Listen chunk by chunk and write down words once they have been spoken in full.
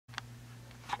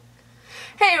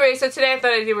Hey Ray, so today I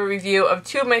thought I'd do a review of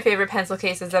two of my favorite pencil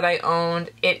cases that I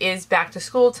owned. It is back to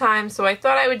school time, so I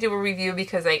thought I would do a review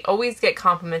because I always get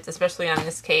compliments, especially on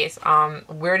this case.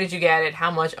 Where did you get it? How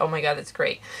much? Oh my god, that's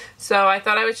great. So I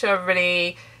thought I would show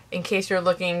everybody, in case you're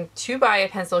looking to buy a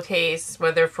pencil case,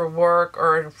 whether for work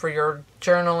or for your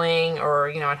journaling or,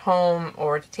 you know, at home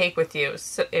or to take with you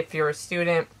so if you're a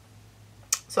student.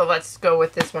 So let's go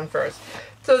with this one first.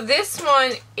 So this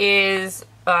one is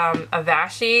a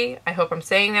Vaschy. I hope I'm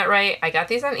saying that right. I got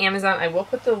these on Amazon. I will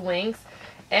put the links.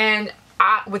 And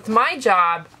with my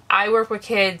job, I work with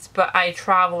kids, but I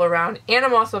travel around, and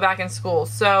I'm also back in school.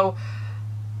 So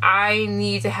I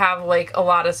need to have like a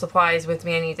lot of supplies with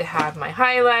me. I need to have my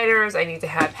highlighters. I need to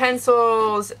have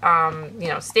pencils, you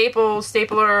know, staples,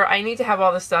 stapler. I need to have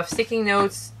all this stuff, sticky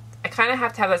notes. I kind of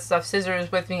have to have that stuff,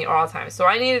 scissors with me all the time. So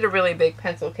I needed a really big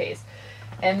pencil case.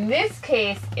 And this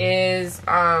case is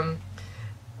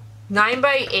 9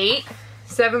 by 8,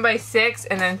 7 by 6,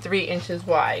 and then 3 inches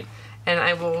wide. And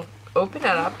I will open it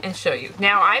up and show you.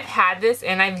 Now I've had this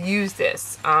and I've used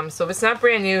this. So it's not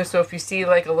brand new, so if you see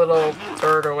like a little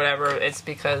dirt or whatever, it's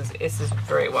because this is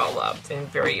very well loved and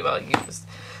very well used.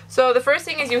 So the first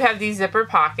thing is you have these zipper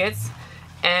pockets.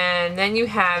 And then you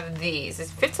have these. It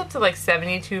fits up to like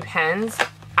 72 pens.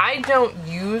 I don't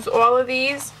use all of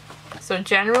these, so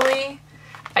generally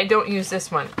I don't use this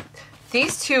one.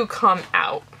 These two come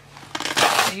out,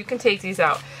 so you can take these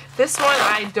out. This one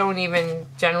I don't even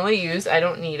generally use. I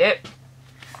don't need it.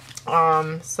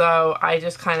 So I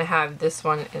just kind of have this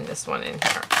one and this one in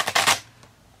here.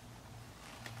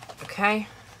 Okay,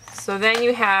 so then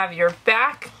you have your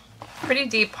back, pretty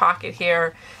deep pocket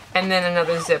here, and then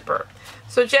another zipper.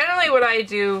 So generally what I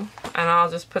do, and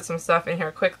I'll just put some stuff in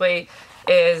here quickly,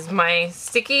 is my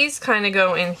stickies kind of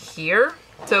go in here.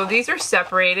 So these are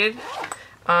separated.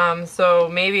 So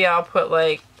maybe I'll put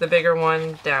like the bigger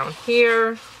one down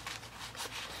here.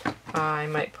 I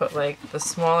might put like the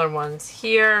smaller ones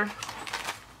here.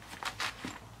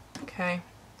 Okay.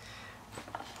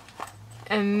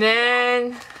 And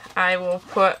then I will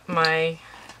put my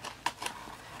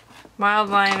mild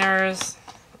liners.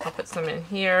 I'll put some in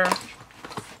here.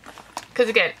 Because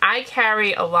again, I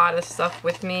carry a lot of stuff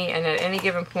with me, and at any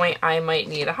given point I might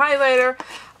need a highlighter,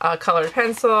 a colored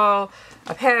pencil,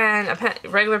 a pen,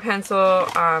 regular pencil,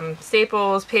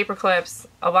 staples, paper clips,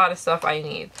 a lot of stuff I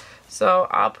need. So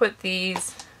I'll put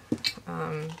these,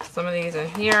 some of these in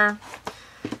here,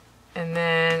 and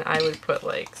then I would put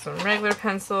like some regular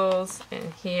pencils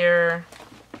in here,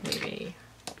 maybe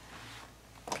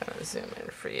kind of zoom in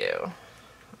for you.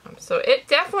 So it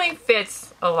definitely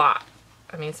fits a lot.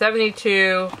 I mean,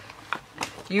 72,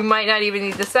 you might not even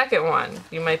need the second one.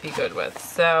 You might be good with.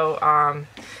 So,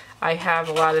 I have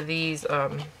a lot of these.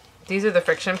 These are the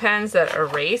friction pens that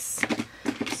erase.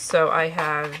 So I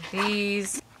have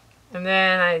these. And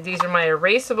then these are my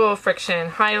erasable friction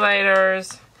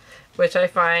highlighters, which I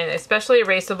find, especially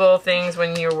erasable things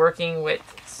when you're working with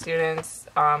students,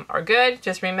 are good.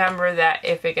 Just remember that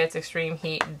if it gets extreme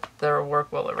heat, their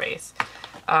work will erase.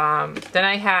 Then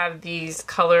I have these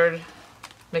colored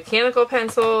mechanical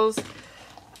pencils,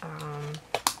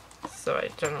 so I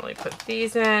generally put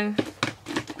these in.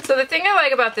 So the thing I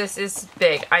like about this is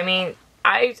big. I mean,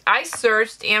 I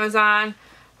searched Amazon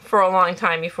for a long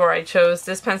time before I chose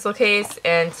this pencil case,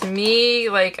 and to me,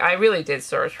 like, I really did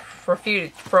search for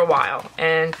a while,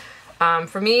 and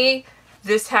for me,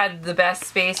 this had the best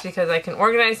space because I can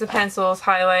organize the pencils,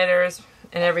 highlighters,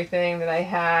 and everything that I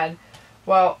had.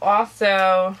 Well,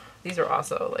 also, these are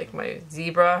also like my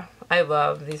zebra. I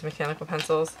love these mechanical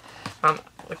pencils.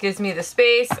 It gives me the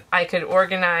space. I could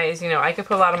organize, you know, I could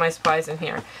put a lot of my supplies in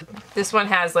here. This one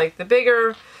has like the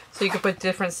bigger, so you could put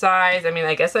different size. I mean,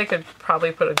 I guess I could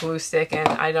probably put a glue stick in.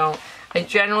 I don't. I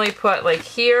generally put like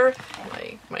here,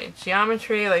 like my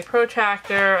geometry, like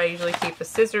protractor. I usually keep the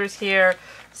scissors here.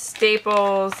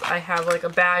 Staples. I have like a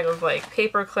bag of like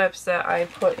paper clips that I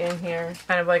put in here.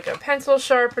 Kind of like a pencil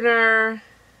sharpener.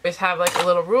 Always have like a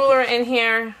little ruler in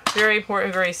here. Very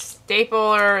important, very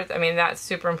stapler. I mean, that's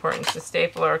super important, the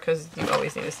stapler, because you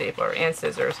always need a stapler, and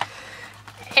scissors.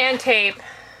 And tape.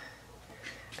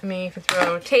 I mean, you can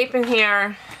throw tape in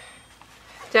here.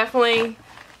 Definitely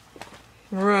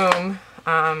room.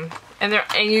 And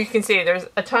you can see there's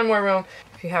a ton more room.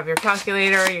 If you have your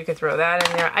calculator, you can throw that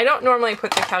in there. I don't normally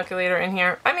put the calculator in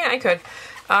here. I mean, I could.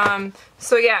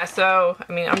 So yeah, so,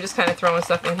 I mean, I'm just kind of throwing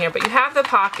stuff in here. But you have the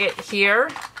pocket here,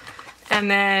 and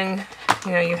then,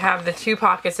 you know, you have the two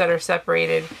pockets that are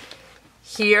separated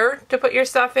here to put your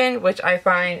stuff in, which I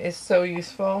find is so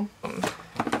useful.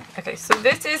 Okay, so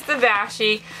this is the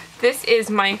Vaschy. This is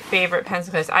my favorite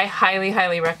pencil case. I highly,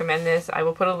 highly recommend this. I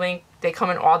will put a link. They come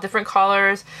in all different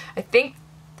colors. I think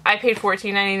I paid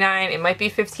 $14.99. It might be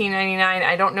 $15.99.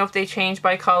 I don't know if they change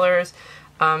by colors.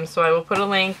 So I will put a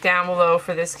link down below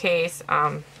for this case.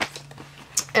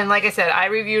 And like I said, I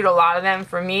reviewed a lot of them.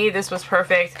 For me, this was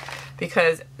perfect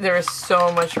because there is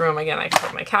so much room. Again, I can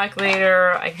put my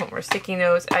calculator, I can put more sticky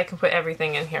notes, I can put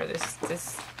everything in here.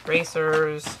 This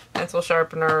erasers, pencil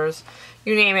sharpeners,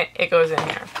 you name it, it goes in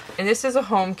here. And this is a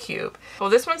Homecube.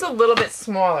 Well, this one's a little bit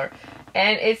smaller.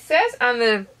 And it says on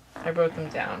the, I wrote them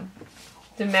down,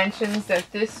 dimensions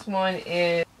that this one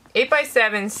is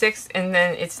 8x7, 6, and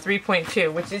then it's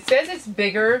 3.2, which it says it's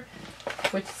bigger,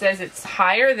 which says it's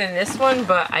higher than this one,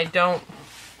 but I don't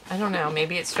know,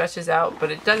 maybe it stretches out,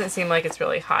 but it doesn't seem like it's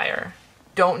really higher.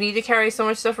 Don't need to carry so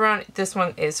much stuff around. This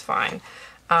one is fine.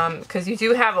 Because you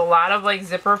do have a lot of like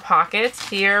zipper pockets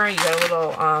here. You got a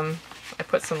little, I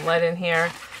put some lead in here.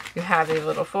 You have a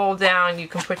little fold down. You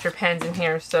can put your pens in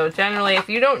here. So generally, if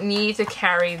you don't need to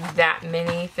carry that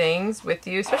many things with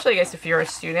you, especially I guess if you're a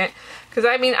student, because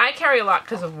I mean, I carry a lot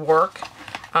because of work.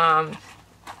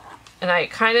 And I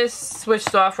kind of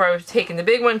switched off where I was taking the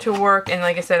big one to work. And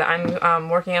like I said, I'm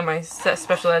working on my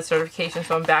special ed certification,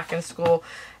 so I'm back in school.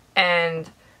 And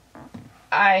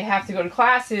I have to go to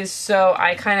classes, so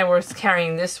I kind of was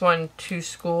carrying this one to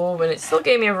school, but it still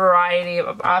gave me a variety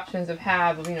of options of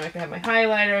you know, I could have my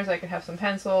highlighters, I could have some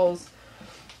pencils.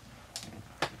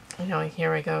 You know,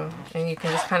 here we go. And you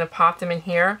can just kind of pop them in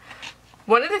here.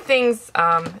 One of the things,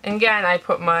 and again, I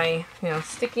put my, you know,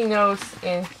 sticky notes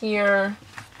in here.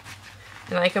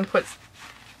 And I can put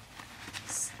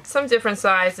some different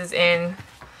sizes in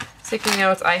sticky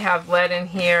notes. I have lead in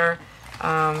here.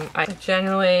 I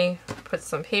generally put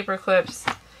some paper clips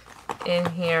in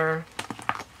here.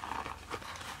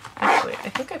 Actually, I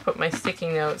think I put my sticky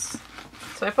notes.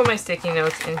 So I put my sticky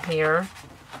notes in here.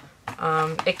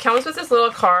 It comes with this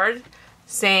little card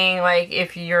saying, like,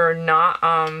 if you're not,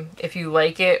 if you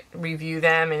like it, review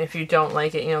them, and if you don't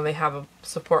like it, you know, they have a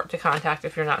support to contact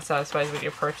if you're not satisfied with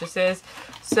your purchases.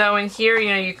 So in here, you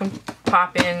know, you can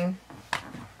pop in,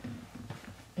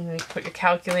 you know, you can put your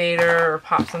calculator or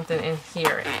pop something in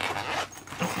here.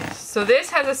 Okay, so this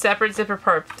has a separate zipper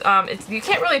part. You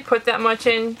can't really put that much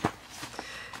in.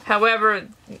 However,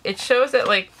 it shows that,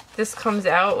 like, this comes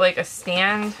out like a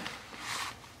stand.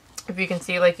 If you can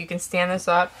see, like, you can stand this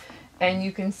up. And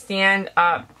you can stand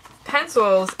up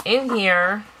pencils in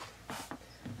here,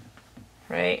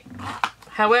 right?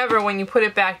 However, when you put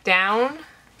it back down,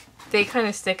 they kind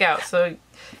of stick out. So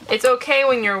it's okay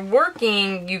when you're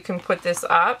working, you can put this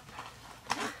up.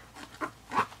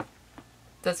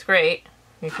 That's great.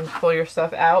 You can pull your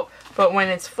stuff out. But when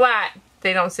it's flat,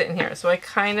 they don't sit in here. So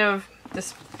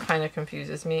this kind of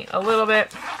confuses me a little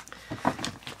bit.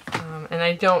 And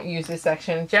I don't use this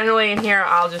section. Generally in here,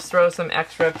 I'll just throw some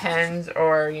extra pens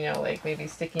or, you know, like maybe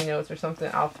sticky notes or something.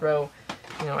 I'll throw,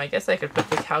 you know, I guess I could put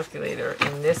the calculator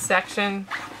in this section.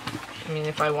 I mean,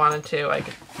 if I wanted to, I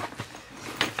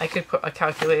could put a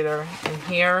calculator in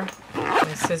here.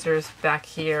 My scissors back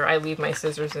here. I leave my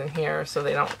scissors in here so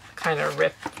they don't kind of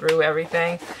rip through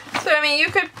everything. So, I mean, you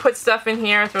could put stuff in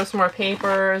here, throw some more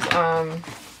papers.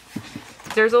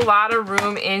 There's a lot of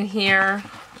room in here.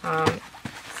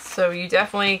 So you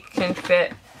definitely can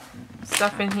fit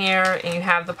stuff in here, and you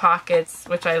have the pockets,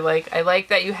 which I like. I like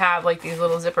that you have like these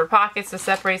little zipper pockets to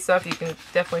separate stuff. You can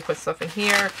definitely put stuff in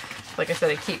here. Like I said,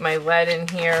 I keep my lead in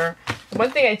here.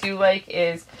 One thing I do like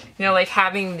is, you know, like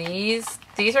having these.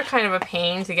 These are kind of a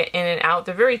pain to get in and out.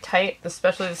 They're very tight,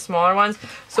 especially the smaller ones.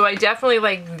 So I definitely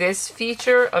like this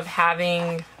feature of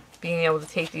being able to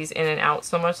take these in and out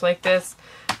so much like this.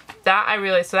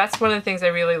 So that's one of the things I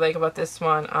really like about this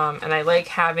one. And I like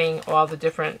having all the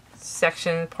different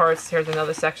section parts. Here's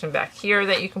another section back here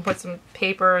that you can put some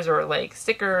papers or like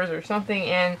stickers or something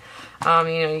in. You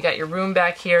know, you got your room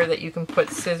back here that you can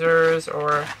put scissors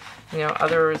or, you know,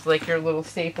 others like your little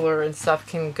stapler and stuff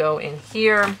can go in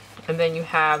here. And then you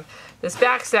have this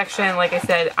back section. Like I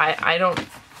said, I don't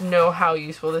know how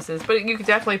useful this is, but you could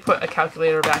definitely put a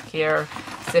calculator back here,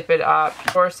 zip it up,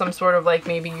 or some sort of like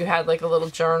maybe you had like a little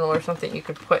journal or something you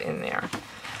could put in there.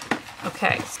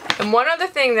 Okay, and one other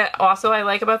thing that also I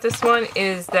like about this one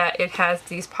is that it has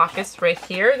these pockets right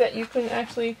here that you can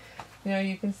actually, you know,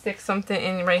 you can stick something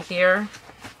in right here.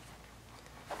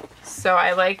 So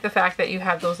I like the fact that you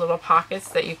have those little pockets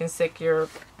that you can stick your,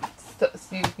 so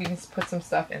you can put some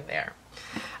stuff in there.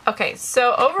 Okay,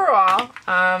 so overall,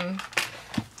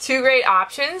 two great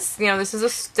options. You know, this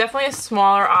is definitely a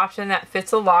smaller option that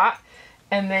fits a lot.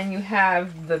 And then you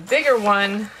have the bigger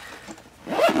one,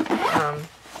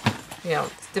 you know,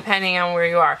 depending on where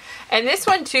you are. And this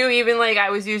one too, even like I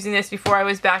was using this before I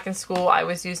was back in school. I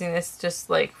was using this just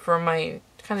like for my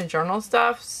kind of journal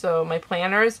stuff, so my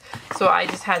planners. So I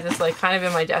just had this like kind of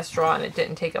in my desk drawer, and it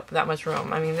didn't take up that much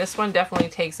room. I mean, this one definitely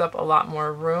takes up a lot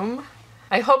more room.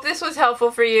 I hope this was helpful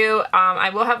for you. I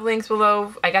will have links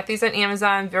below. I got these on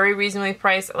Amazon, very reasonably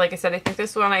priced. Like I said, I think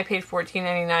this one I paid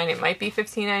 $14.99. It might be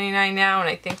 $15.99 now, and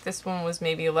I think this one was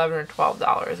maybe $11 or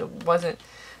 $12. It wasn't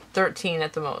 $13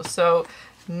 at the most. So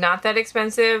not that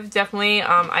expensive. Definitely,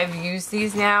 I've used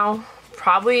these now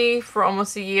probably for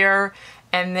almost a year,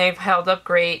 and they've held up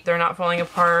great. They're not falling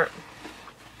apart.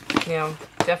 You know,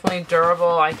 definitely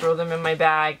durable. I throw them in my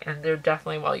bag, and they're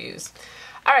definitely well used.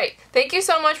 Alright, thank you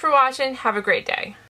so much for watching. Have a great day.